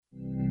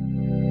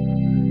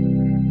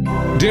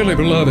Dearly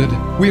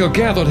beloved, we are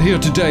gathered here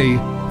today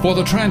for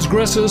the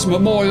Transgressors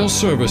Memorial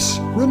Service,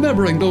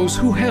 remembering those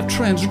who have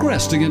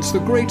transgressed against the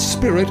great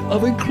spirit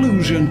of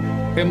inclusion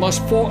and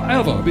must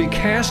forever be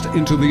cast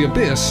into the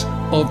abyss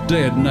of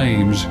dead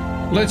names.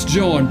 Let's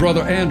join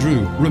Brother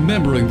Andrew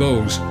remembering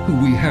those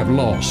who we have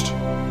lost.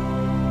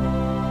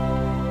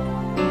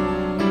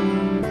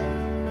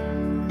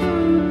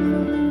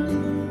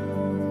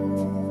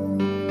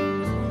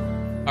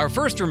 Our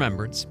first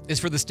remembrance is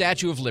for the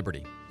Statue of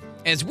Liberty.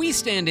 As we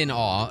stand in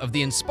awe of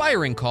the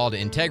inspiring call to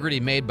integrity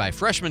made by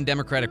freshman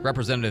Democratic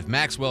Representative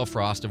Maxwell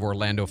Frost of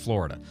Orlando,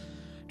 Florida.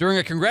 During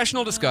a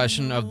congressional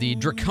discussion of the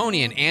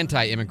draconian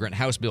anti-immigrant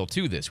House Bill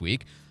 2 this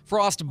week,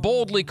 Frost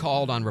boldly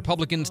called on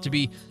Republicans to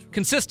be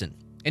consistent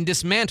and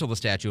dismantle the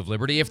Statue of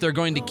Liberty if they're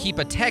going to keep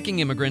attacking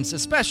immigrants,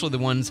 especially the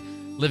ones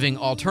living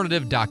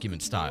alternative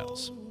document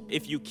styles.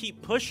 If you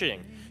keep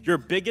pushing your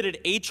bigoted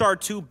H.R.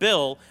 2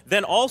 bill,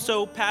 then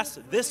also pass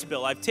this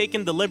bill. I've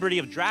taken the liberty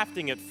of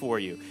drafting it for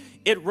you.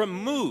 It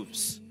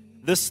removes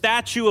the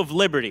Statue of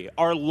Liberty,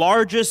 our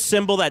largest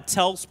symbol that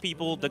tells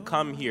people to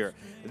come here.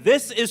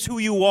 This is who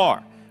you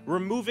are,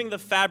 removing the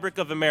fabric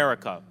of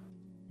America.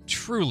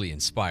 Truly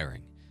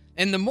inspiring.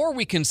 And the more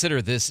we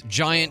consider this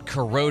giant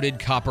corroded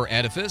copper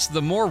edifice,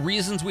 the more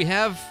reasons we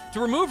have to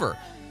remove her.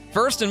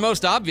 First and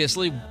most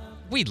obviously,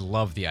 we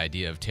love the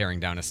idea of tearing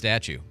down a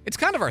statue. It's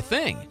kind of our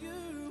thing.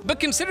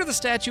 But consider the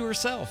statue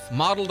herself,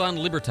 modeled on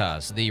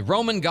Libertas, the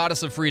Roman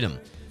goddess of freedom.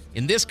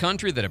 In this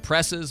country that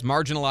oppresses,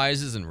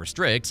 marginalizes, and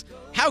restricts,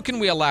 how can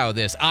we allow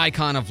this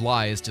icon of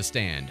lies to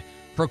stand,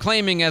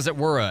 proclaiming as it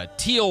were a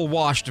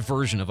teal-washed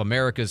version of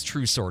America's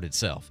true sordid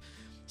self?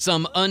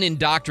 Some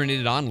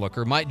unindoctrinated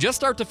onlooker might just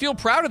start to feel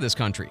proud of this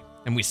country,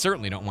 and we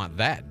certainly don't want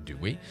that, do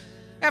we?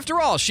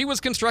 After all, she was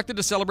constructed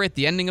to celebrate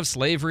the ending of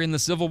slavery and the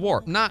Civil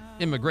War, not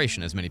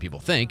immigration as many people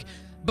think.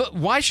 But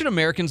why should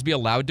Americans be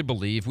allowed to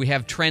believe we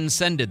have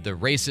transcended the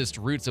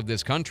racist roots of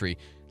this country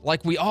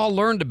like we all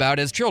learned about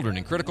as children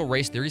in critical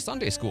race theory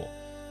Sunday school?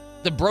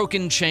 The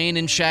broken chain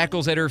and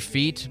shackles at her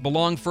feet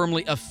belong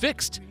firmly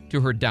affixed to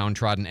her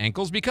downtrodden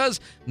ankles because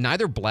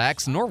neither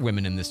blacks nor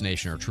women in this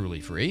nation are truly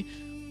free.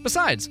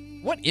 Besides,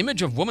 what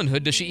image of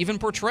womanhood does she even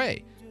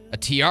portray? A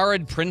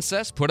tiaraed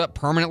princess put up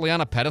permanently on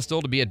a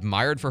pedestal to be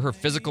admired for her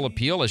physical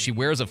appeal as she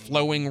wears a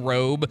flowing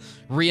robe,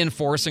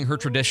 reinforcing her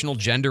traditional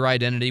gender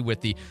identity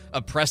with the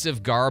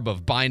oppressive garb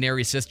of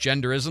binary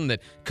cisgenderism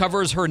that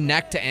covers her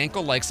neck to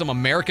ankle like some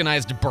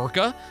Americanized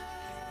burqa?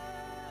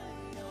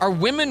 Are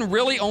women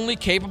really only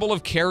capable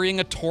of carrying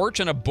a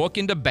torch and a book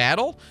into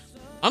battle?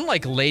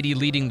 Unlike Lady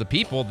Leading the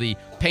People, the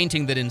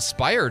painting that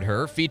inspired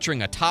her,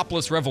 featuring a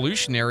topless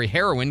revolutionary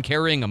heroine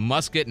carrying a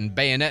musket and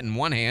bayonet in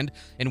one hand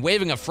and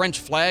waving a French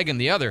flag in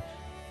the other.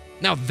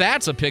 Now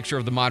that's a picture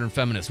of the modern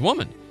feminist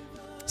woman.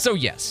 So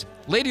yes,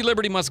 Lady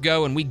Liberty must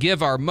go, and we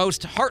give our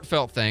most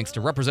heartfelt thanks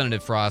to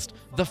Representative Frost,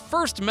 the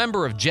first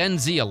member of Gen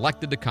Z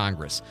elected to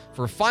Congress,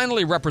 for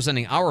finally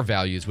representing our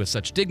values with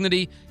such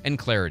dignity and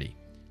clarity.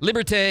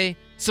 Liberté,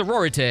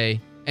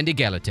 sororité, and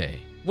égalité.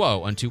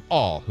 Woe unto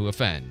all who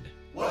offend.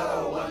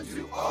 Woe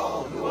unto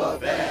all who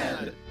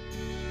offend.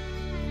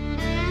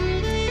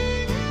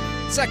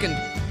 Second,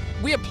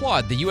 we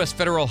applaud the U.S.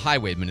 Federal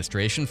Highway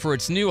Administration for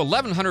its new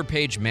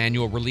 1,100-page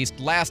manual released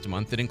last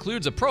month that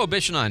includes a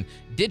prohibition on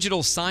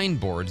digital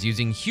signboards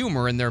using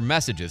humor in their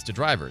messages to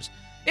drivers.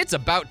 It's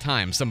about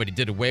time somebody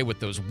did away with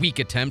those weak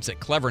attempts at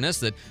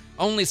cleverness that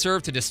only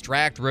serve to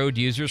distract road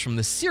users from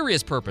the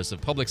serious purpose of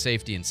public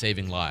safety and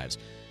saving lives.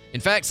 In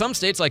fact, some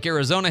states like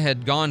Arizona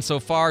had gone so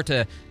far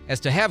as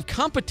to have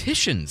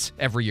competitions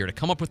every year to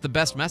come up with the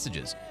best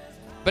messages.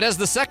 But as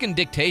the second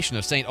dictation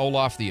of St.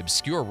 Olaf the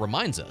Obscure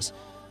reminds us,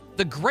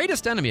 the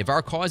greatest enemy of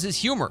our cause is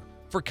humor,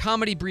 for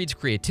comedy breeds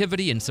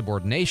creativity and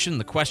subordination,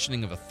 the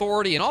questioning of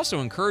authority, and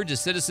also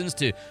encourages citizens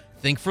to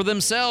think for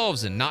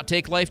themselves and not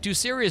take life too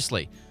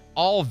seriously,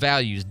 all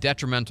values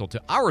detrimental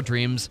to our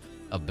dreams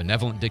of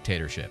benevolent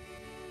dictatorship.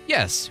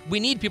 Yes, we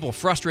need people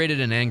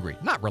frustrated and angry,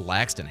 not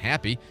relaxed and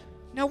happy.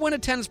 No one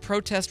attends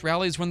protest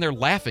rallies when they're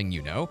laughing,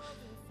 you know.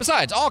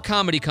 Besides, all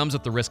comedy comes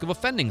at the risk of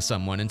offending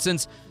someone, and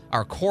since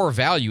our core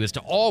value is to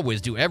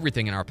always do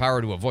everything in our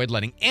power to avoid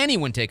letting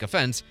anyone take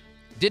offense,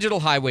 digital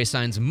highway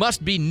signs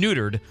must be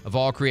neutered of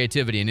all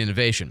creativity and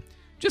innovation.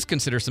 Just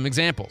consider some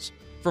examples.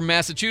 From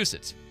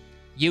Massachusetts,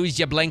 use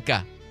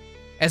Jablenka,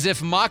 as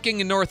if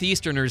mocking a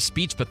Northeasterners'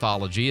 speech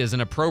pathology is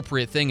an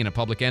appropriate thing in a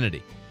public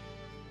entity.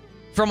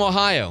 From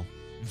Ohio,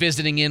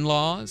 visiting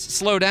in-laws,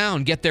 slow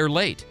down, get there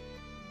late,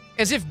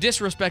 as if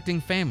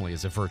disrespecting family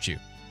is a virtue.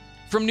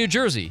 From New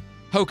Jersey,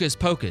 hocus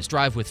pocus,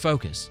 drive with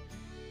focus,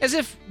 as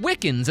if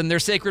Wiccans and their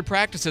sacred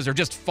practices are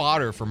just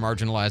fodder for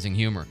marginalizing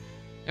humor.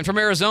 And from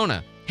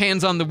Arizona,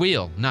 hands on the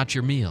wheel, not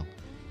your meal.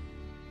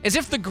 As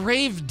if the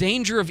grave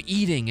danger of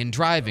eating and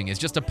driving is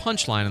just a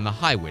punchline on the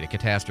highway to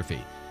catastrophe.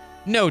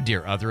 No,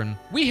 dear Otherin,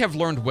 we have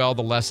learned well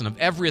the lesson of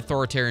every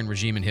authoritarian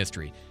regime in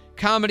history.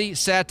 Comedy,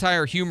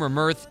 satire, humor,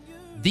 mirth,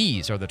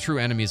 these are the true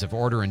enemies of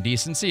order and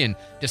decency, and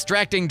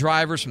distracting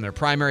drivers from their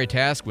primary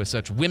task with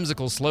such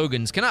whimsical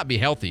slogans cannot be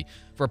healthy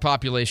for a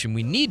population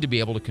we need to be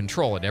able to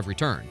control at every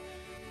turn.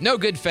 No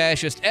good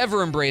fascist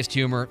ever embraced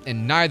humor,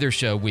 and neither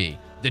shall we.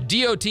 The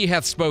DOT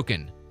hath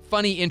spoken.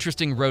 Funny,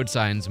 interesting road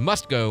signs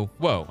must go,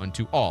 woe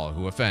unto all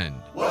who offend.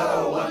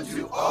 Woe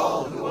unto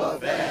all who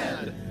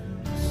offend.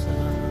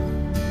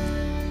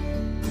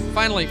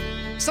 Finally,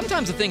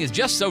 sometimes a thing is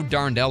just so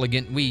darned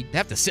elegant, we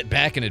have to sit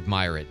back and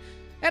admire it.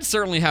 That's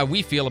certainly how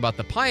we feel about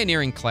the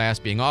pioneering class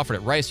being offered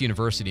at Rice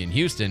University in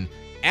Houston,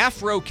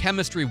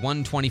 Afro-Chemistry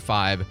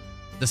 125,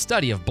 the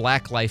study of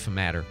Black Life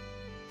Matter.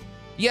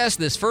 Yes,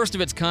 this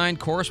first-of-its-kind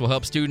course will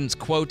help students,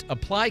 quote,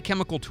 apply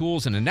chemical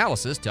tools and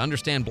analysis to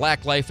understand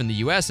black life in the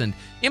U.S. and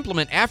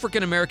implement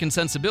African-American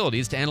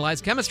sensibilities to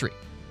analyze chemistry.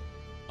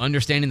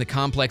 Understanding the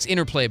complex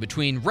interplay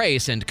between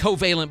race and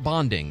covalent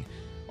bonding,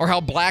 or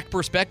how black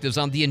perspectives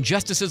on the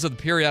injustices of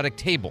the periodic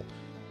table,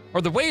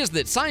 or the ways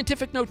that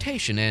scientific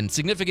notation and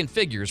significant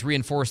figures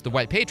reinforce the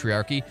white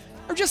patriarchy,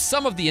 are just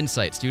some of the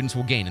insights students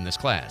will gain in this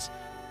class.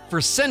 For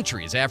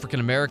centuries,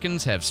 African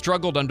Americans have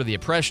struggled under the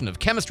oppression of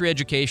chemistry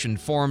education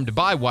formed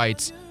by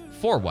whites,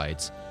 for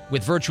whites,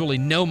 with virtually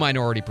no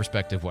minority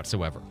perspective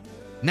whatsoever.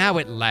 Now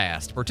at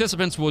last,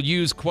 participants will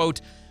use,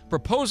 quote,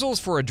 proposals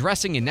for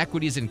addressing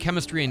inequities in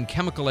chemistry and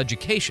chemical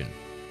education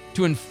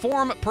to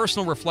inform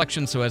personal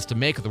reflection so as to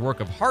make the work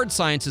of hard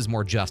sciences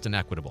more just and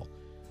equitable.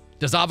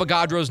 Does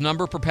Avogadro's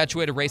number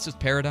perpetuate a racist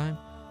paradigm?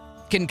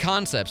 Can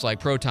concepts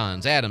like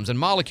protons, atoms, and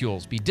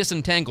molecules be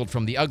disentangled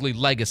from the ugly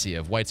legacy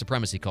of white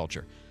supremacy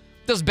culture?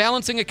 Does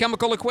balancing a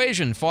chemical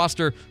equation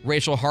foster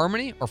racial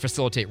harmony or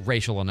facilitate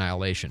racial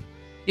annihilation?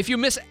 If you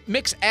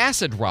mix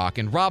acid rock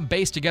and raw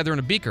base together in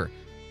a beaker,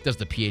 does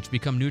the pH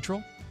become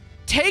neutral?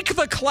 Take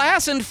the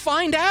class and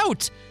find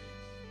out!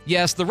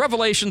 Yes, the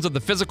revelations of the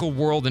physical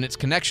world and its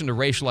connection to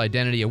racial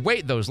identity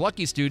await those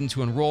lucky students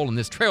who enroll in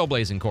this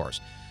trailblazing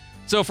course.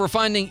 So for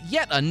finding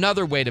yet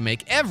another way to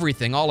make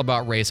everything all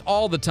about race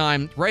all the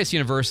time, Rice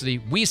University,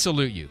 we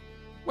salute you.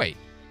 Wait,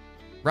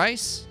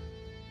 Rice?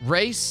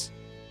 Race?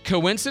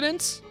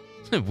 Coincidence?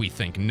 We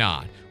think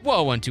not.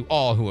 Woe unto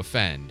all who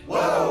offend.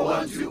 Woe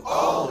unto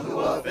all who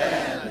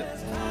offend.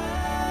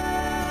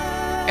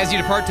 As you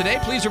depart today,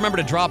 please remember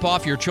to drop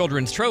off your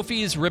children's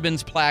trophies,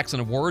 ribbons, plaques,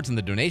 and awards in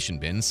the donation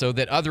bin so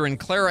that Other and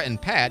Clara and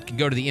Pat can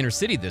go to the inner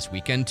city this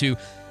weekend to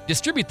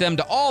distribute them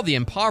to all the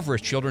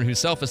impoverished children whose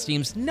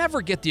self-esteems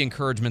never get the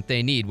encouragement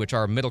they need, which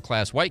our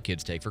middle-class white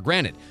kids take for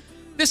granted.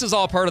 This is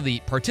all part of the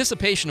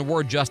Participation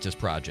Award Justice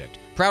Project,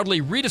 proudly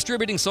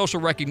redistributing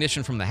social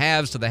recognition from the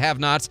haves to the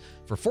have-nots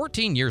for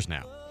 14 years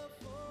now.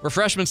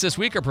 Refreshments this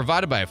week are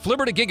provided by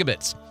Flibberta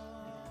Gigabits,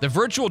 the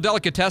virtual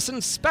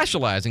delicatessen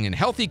specializing in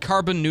healthy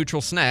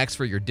carbon-neutral snacks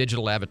for your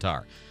digital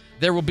avatar.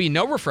 There will be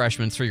no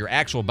refreshments for your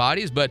actual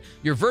bodies, but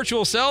your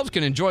virtual selves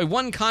can enjoy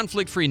one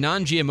conflict-free,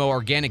 non-GMO,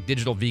 organic,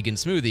 digital, vegan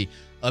smoothie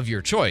of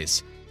your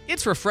choice.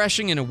 It's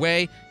refreshing in a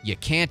way you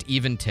can't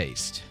even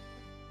taste.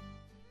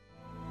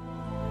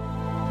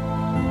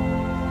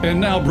 And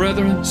now,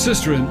 brethren,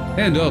 sisterin,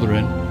 and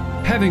otherin,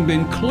 having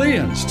been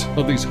cleansed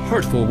of these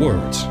hurtful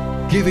words,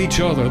 give each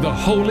other the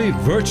holy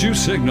virtue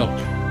signal,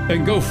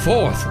 and go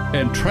forth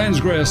and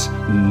transgress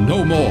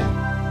no more.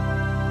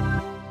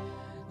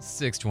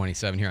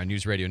 627 here on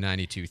News Radio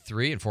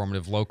 92.3,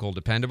 informative, local,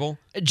 dependable.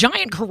 A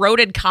giant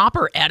corroded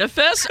copper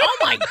edifice? Oh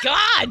my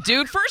God,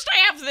 dude. First I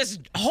have this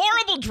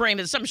horrible dream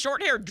that some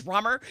short-haired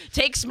drummer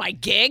takes my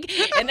gig,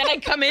 and then I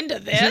come into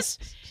this.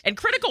 And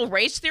critical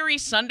race theory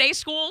Sunday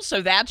school,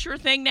 so that's your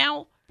thing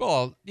now?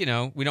 Well, you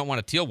know, we don't want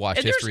a teal-wash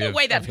history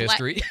of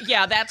history.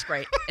 Yeah, that's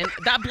great. And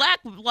that Black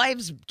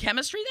Lives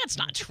Chemistry, that's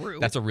not true.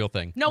 That's a real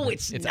thing. No,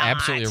 it's not. It's not.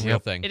 absolutely a real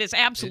thing. It is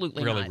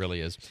absolutely not. It not.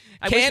 really is.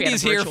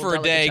 Candy's here for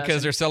a day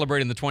because they're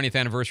celebrating the 20th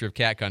anniversary of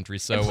Cat Country.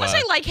 So, and plus,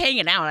 I like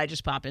hanging out. I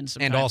just pop in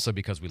sometimes. And also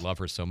because we love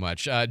her so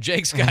much.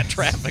 Jake's got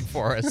traffic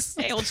for us.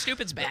 Hey, old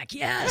stupid's back.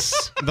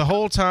 Yes. The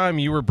whole time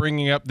you were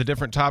bringing up the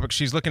different topics,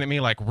 she's looking at me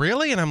like,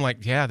 really? And I'm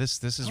like, yeah,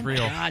 this is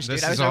real. Gosh,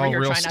 this dude, I was is over all here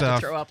real trying stuff. not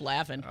to throw up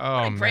laughing.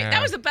 Oh, Great. man.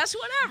 That was the best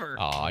one ever.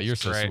 Aw, you're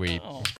so Great. sweet. Oh.